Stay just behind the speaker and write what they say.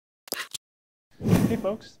Hey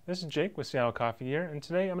folks, this is Jake with Seattle Coffee Gear, and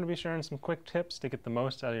today I'm going to be sharing some quick tips to get the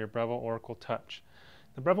most out of your Breville Oracle Touch.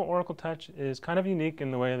 The Breville Oracle Touch is kind of unique in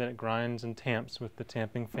the way that it grinds and tamps with the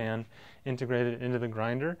tamping fan integrated into the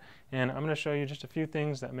grinder, and I'm going to show you just a few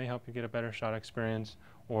things that may help you get a better shot experience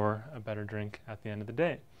or a better drink at the end of the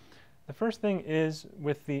day. The first thing is,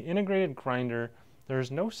 with the integrated grinder,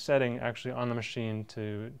 there's no setting actually on the machine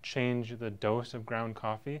to change the dose of ground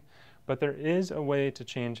coffee, but there is a way to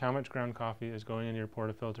change how much ground coffee is going into your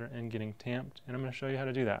portafilter and getting tamped, and I'm going to show you how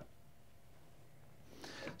to do that.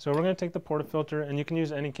 So we're going to take the portafilter, and you can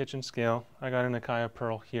use any kitchen scale. I got an Acaia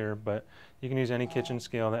Pearl here, but you can use any kitchen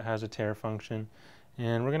scale that has a tare function.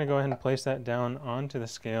 And we're going to go ahead and place that down onto the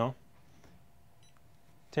scale,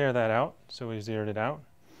 tare that out, so we zeroed it out.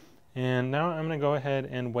 And now I'm going to go ahead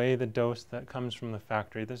and weigh the dose that comes from the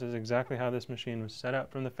factory. This is exactly how this machine was set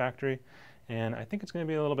up from the factory, and I think it's going to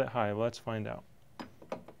be a little bit high. Well, let's find out.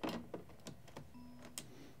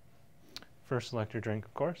 First, select your drink,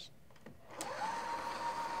 of course.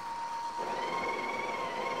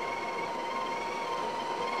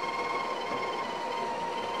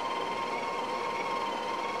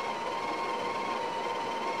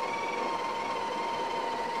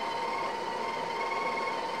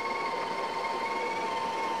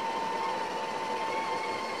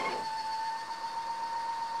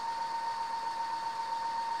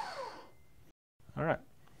 All right.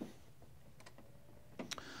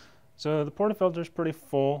 So the portafilter is pretty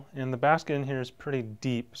full, and the basket in here is pretty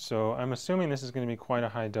deep, so I'm assuming this is going to be quite a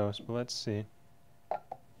high dose, but let's see.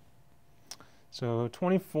 So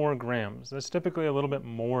 24 grams. That's typically a little bit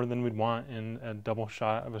more than we'd want in a double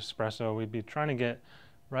shot of espresso. We'd be trying to get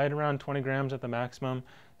right around 20 grams at the maximum.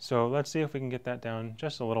 So let's see if we can get that down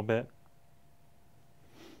just a little bit.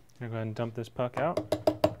 I'm going to go ahead and dump this puck out.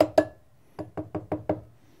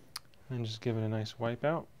 And just give it a nice wipe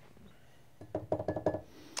out.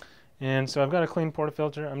 And so I've got a clean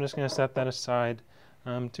portafilter. I'm just going to set that aside.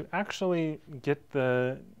 To actually get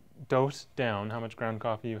the dose down, how much ground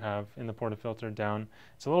coffee you have in the portafilter down,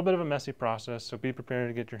 it's a little bit of a messy process, so be prepared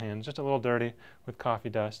to get your hands just a little dirty with coffee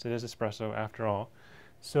dust. It is espresso after all.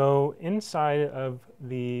 So inside of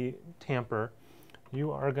the tamper,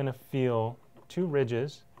 you are going to feel two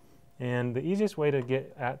ridges. And the easiest way to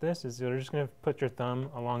get at this is you're just going to put your thumb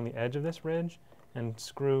along the edge of this ridge and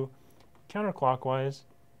screw counterclockwise,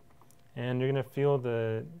 and you're going to feel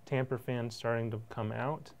the tamper fan starting to come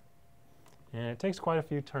out. And it takes quite a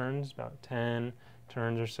few turns, about 10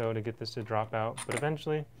 turns or so, to get this to drop out, but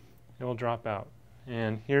eventually it will drop out.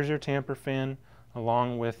 And here's your tamper fan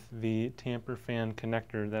along with the tamper fan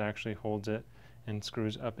connector that actually holds it and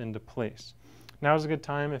screws up into place. Now is a good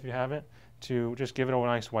time, if you haven't, to just give it a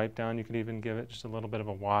nice wipe down. You could even give it just a little bit of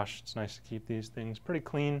a wash. It's nice to keep these things pretty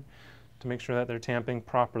clean to make sure that they're tamping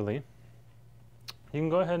properly. You can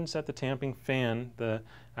go ahead and set the tamping fan, the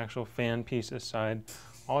actual fan piece, aside.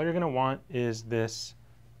 All you're going to want is this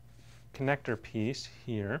connector piece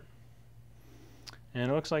here, and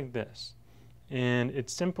it looks like this. And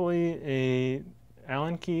it's simply a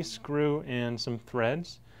Allen key screw and some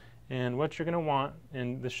threads. And what you're going to want,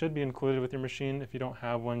 and this should be included with your machine, if you don't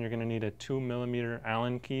have one, you're going to need a 2mm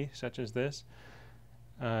Allen key, such as this.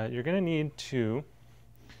 You're going to need to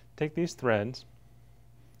take these threads,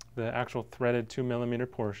 the actual threaded 2mm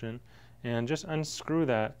portion, and just unscrew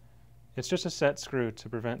that. It's just a set screw to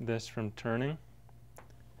prevent this from turning.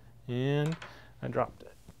 And I dropped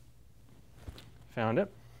it. Found it.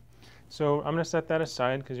 So I'm going to set that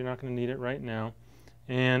aside because you're not going to need it right now.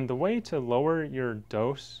 And the way to lower your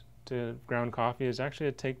dose to ground coffee is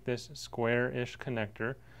actually to take this square-ish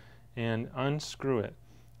connector and unscrew it.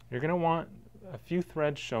 You're going to want a few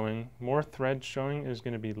threads showing. More threads showing is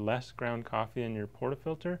going to be less ground coffee in your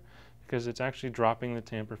portafilter, because it's actually dropping the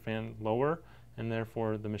tamper fan lower, and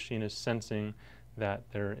therefore the machine is sensing that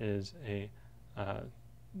there is a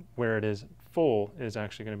where it is full is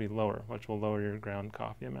actually going to be lower, which will lower your ground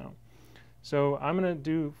coffee amount. So I'm going to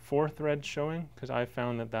do 4 threads showing because I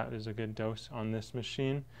found that that is a good dose on this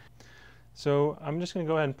machine. So I'm just going to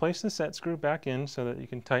go ahead and place the set screw back in so that you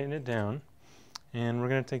can tighten it down. And we're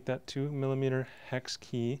going to take that 2mm hex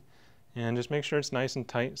key and just make sure it's nice and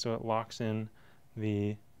tight so it locks in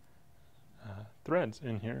the threads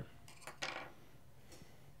in here.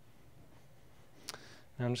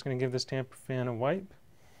 Now I'm just going to give this tamper fan a wipe.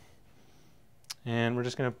 And we're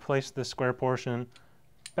just going to place the square portion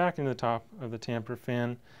back into the top of the tamper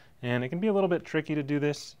fan, and it can be a little bit tricky to do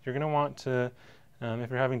this. You're going to want to, if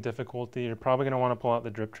you're having difficulty, you're probably going to want to pull out the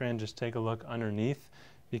drip tray and just take a look underneath,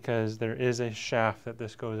 because there is a shaft that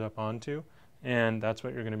this goes up onto, and that's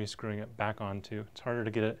what you're going to be screwing it back onto. It's harder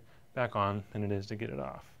to get it back on than it is to get it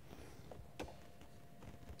off.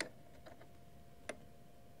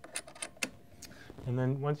 And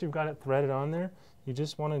then once you've got it threaded on there, you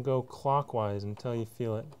just want to go clockwise until you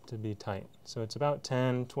feel it to be tight. So it's about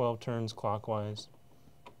 10, 12 turns clockwise.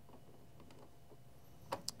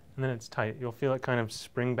 And then it's tight. You'll feel it kind of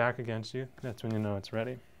spring back against you. That's when you know it's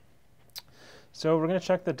ready. So we're going to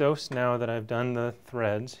check the dose now that I've done the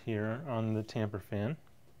threads here on the tamper fan.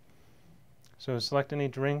 So select any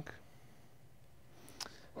drink,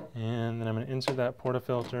 and then I'm going to insert that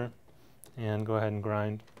portafilter and go ahead and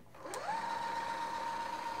grind.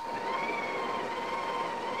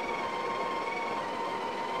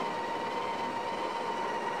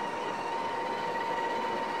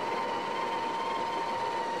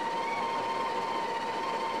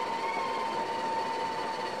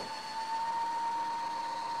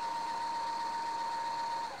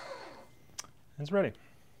 It's ready.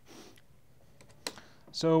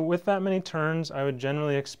 So with that many turns, I would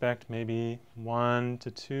generally expect maybe 1 to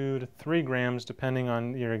 2 to 3 grams, depending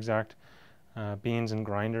on your exact beans and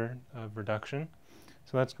grinder of reduction.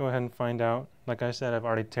 So let's go ahead and find out. Like I said, I've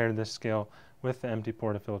already tared this scale with the empty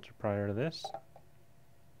portafilter prior to this.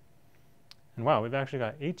 And wow, we've actually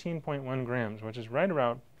got 18.1 grams, which is right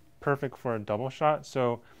around perfect for a double shot.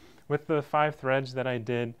 So with the 5 threads that I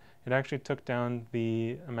did, it actually took down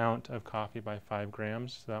the amount of coffee by 5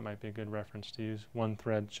 grams, so that might be a good reference to use. 1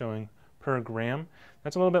 thread showing per gram.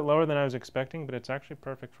 That's a little bit lower than I was expecting, but it's actually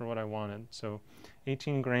perfect for what I wanted. So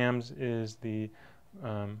 18 grams is the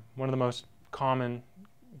one of the most common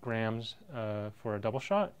grams for a double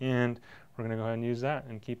shot, and we're going to go ahead and use that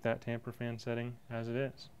and keep that tamper fan setting as it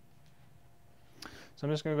is. So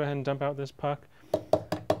I'm just going to go ahead and dump out this puck.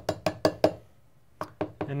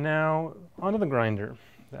 And now onto the grinder.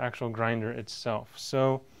 The actual grinder itself.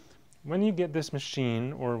 So when you get this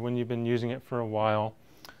machine, or when you've been using it for a while,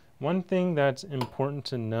 one thing that's important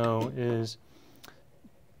to know is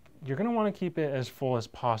you're going to want to keep it as full as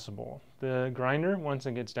possible. The grinder, once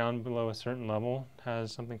it gets down below a certain level,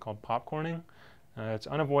 has something called popcorning. It's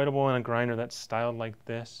unavoidable in a grinder that's styled like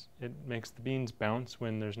this. It makes the beans bounce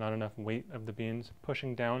when there's not enough weight of the beans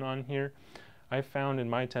pushing down on here. I found in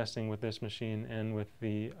my testing with this machine and with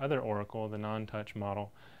the other Oracle, the non-touch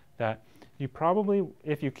model, that you probably,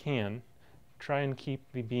 if you can, try and keep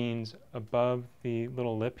the beans above the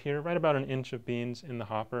little lip here, right about 1 inch of beans in the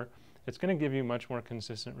hopper. It's going to give you much more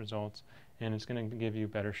consistent results, and it's going to give you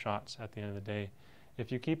better shots at the end of the day. If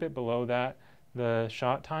you keep it below that, the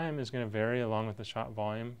shot time is going to vary along with the shot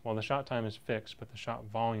volume. Well, the shot time is fixed, but the shot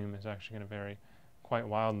volume is actually going to vary quite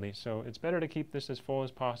wildly. So it's better to keep this as full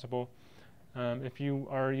as possible. If you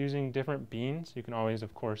are using different beans, you can always,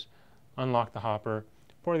 of course, unlock the hopper,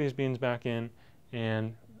 pour these beans back in,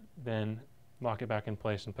 and then lock it back in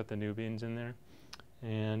place and put the new beans in there.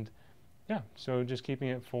 And yeah, so just keeping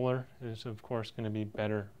it fuller is, of course, going to be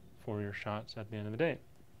better for your shots at the end of the day.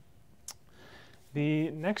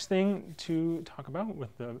 The next thing to talk about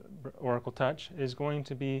with the Oracle Touch is going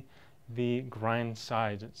to be the grind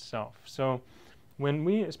size itself. So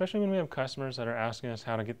especially when we have customers that are asking us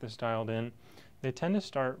how to get this dialed in, they tend to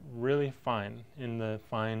start really fine, in the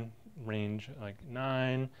fine range, like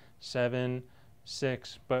 9, 7,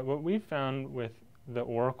 6. But what we found with the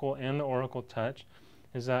Oracle and the Oracle Touch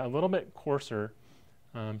is that a little bit coarser,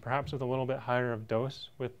 perhaps with a little bit higher of dose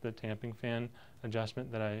with the tamping fan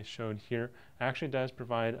adjustment that I showed here, actually does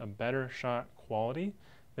provide a better shot quality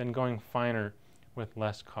than going finer with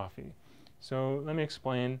less coffee. So let me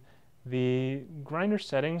explain. The grinder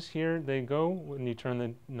settings here, they go, when you turn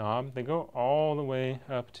the knob, they go all the way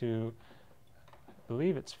up to, I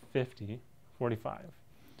believe it's 45.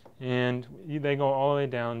 And they go all the way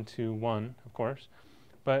down to 1, of course.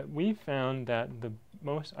 But we found that the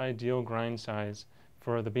most ideal grind size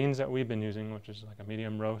for the beans that we've been using, which is like a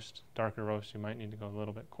medium roast, darker roast, you might need to go a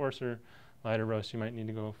little bit coarser, lighter roast, you might need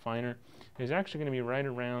to go finer, is actually going to be right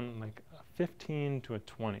around like a 15 to a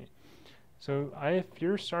 20. So if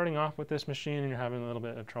you're starting off with this machine and you're having a little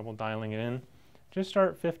bit of trouble dialing it in, just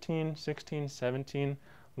start 15, 16, 17,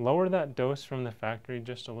 lower that dose from the factory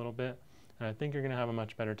just a little bit, and I think you're going to have a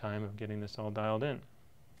much better time of getting this all dialed in.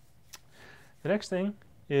 The next thing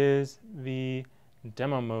is the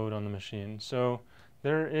demo mode on the machine. So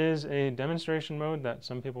there is a demonstration mode that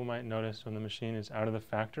some people might notice when the machine is out of the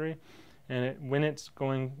factory, and when it's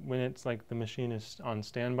like the machine is on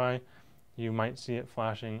standby, you might see it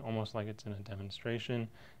flashing almost like it's in a demonstration.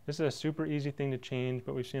 This is a super easy thing to change,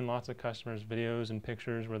 but we've seen lots of customers' videos and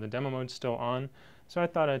pictures where the demo mode's still on, so I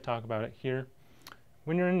thought I'd talk about it here.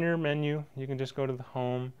 When you're in your menu, you can just go to the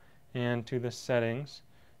home and to the settings,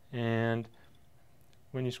 and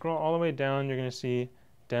when you scroll all the way down, you're going to see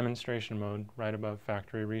demonstration mode right above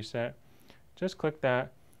factory reset. Just click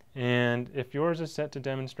that, And if yours is set to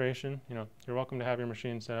demonstration, you're welcome to have your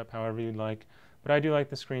machine set up however you'd like. But I do like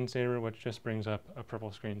the screensaver, which just brings up a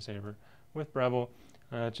purple screensaver. With Breville,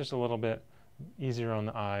 it's just a little bit easier on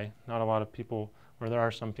the eye. Not a lot of people, or there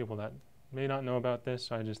are some people that may not know about this,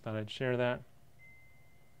 so I just thought I'd share that.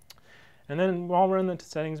 And then while we're in the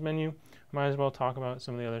settings menu, might as well talk about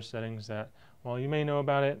some of the other settings that, while you may know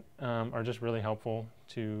about it, are just really helpful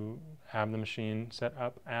to have the machine set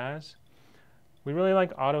up as. We really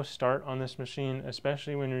like auto start on this machine,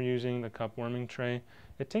 especially when you're using the cup warming tray.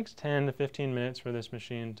 It takes 10 to 15 minutes for this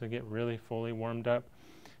machine to get really fully warmed up.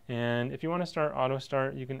 And if you want to start auto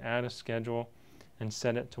start, you can add a schedule and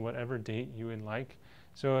set it to whatever date you would like.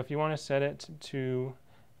 So if you want to set it to,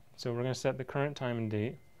 so we're going to set the current time and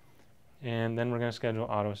date, and then we're going to schedule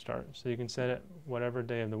auto start. So you can set it whatever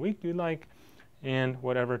day of the week you'd like and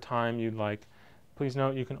whatever time you'd like. Please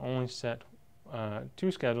note you can only set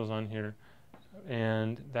 2 schedules on here,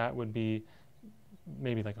 and that would be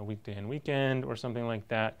maybe like a weekday and weekend or something like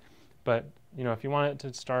that. But if you want it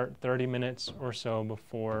to start 30 minutes or so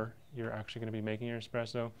before you're actually going to be making your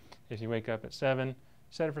espresso, if you wake up at 7,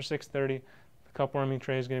 set it for 6:30. The cup warming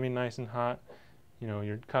tray is going to be nice and hot.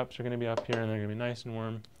 Your cups are going to be up here and they're going to be nice and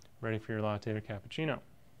warm, ready for your latte or cappuccino.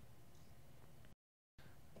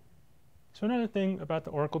 So another thing about the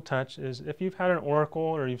Oracle Touch is if you've had an Oracle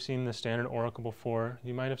or you've seen the standard Oracle before,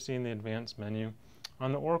 you might have seen the advanced menu.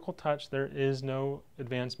 On the Oracle Touch, there is no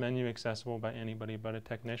advanced menu accessible by anybody but a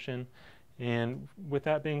technician. And with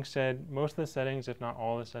that being said, most of the settings, if not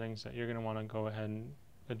all the settings that you're going to want to go ahead and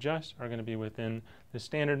adjust, are going to be within the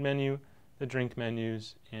standard menu, the drink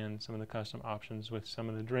menus, and some of the custom options with some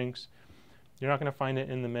of the drinks. You're not going to find it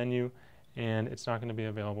in the menu, and it's not going to be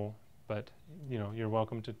available. But you're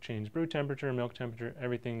welcome to change brew temperature, milk temperature,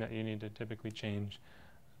 everything that you need to typically change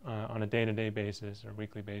on a day-to-day basis or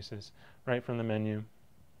weekly basis right from the menu.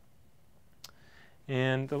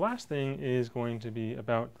 And the last thing is going to be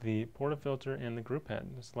about the portafilter and the group head.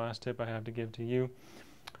 This is the last tip I have to give to you.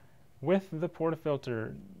 With the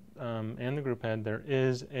portafilter and the group head, there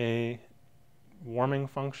is a warming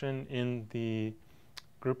function in the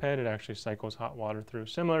group head. It actually cycles hot water through,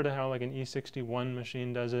 similar to how like an E61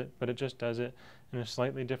 machine does it, but it just does it in a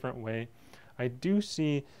slightly different way. I do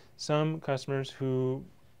see some customers who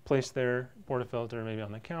place their portafilter maybe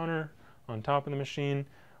on the counter, on top of the machine,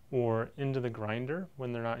 or into the grinder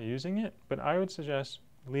when they're not using it, but I would suggest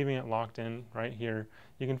leaving it locked in right here.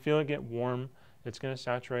 You can feel it get warm. It's going to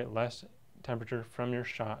saturate less temperature from your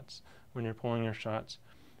shots when you're pulling your shots,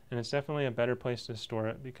 and it's definitely a better place to store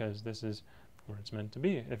it because this is where it's meant to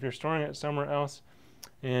be. If you're storing it somewhere else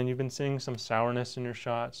and you've been seeing some sourness in your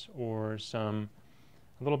shots or a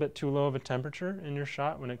little bit too low of a temperature in your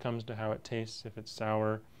shot when it comes to how it tastes, if it's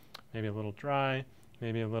sour, maybe a little dry,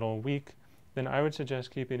 maybe a little weak, then I would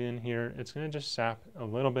suggest keep it in here. It's going to just sap a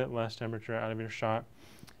little bit less temperature out of your shot.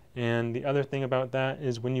 And the other thing about that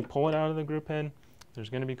is when you pull it out of the group head, there's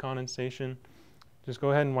going to be condensation. Just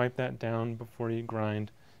go ahead and wipe that down before you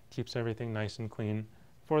grind. Keeps everything nice and clean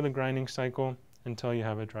for the grinding cycle until you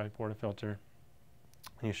have a dry portafilter.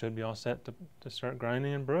 You should be all set to start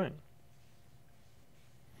grinding and brewing.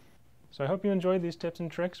 So I hope you enjoyed these tips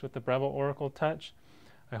and tricks with the Breville Oracle Touch.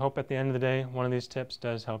 I hope at the end of the day, one of these tips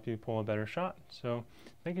does help you pull a better shot. So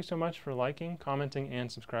thank you so much for liking, commenting, and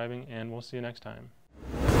subscribing, and we'll see you next time.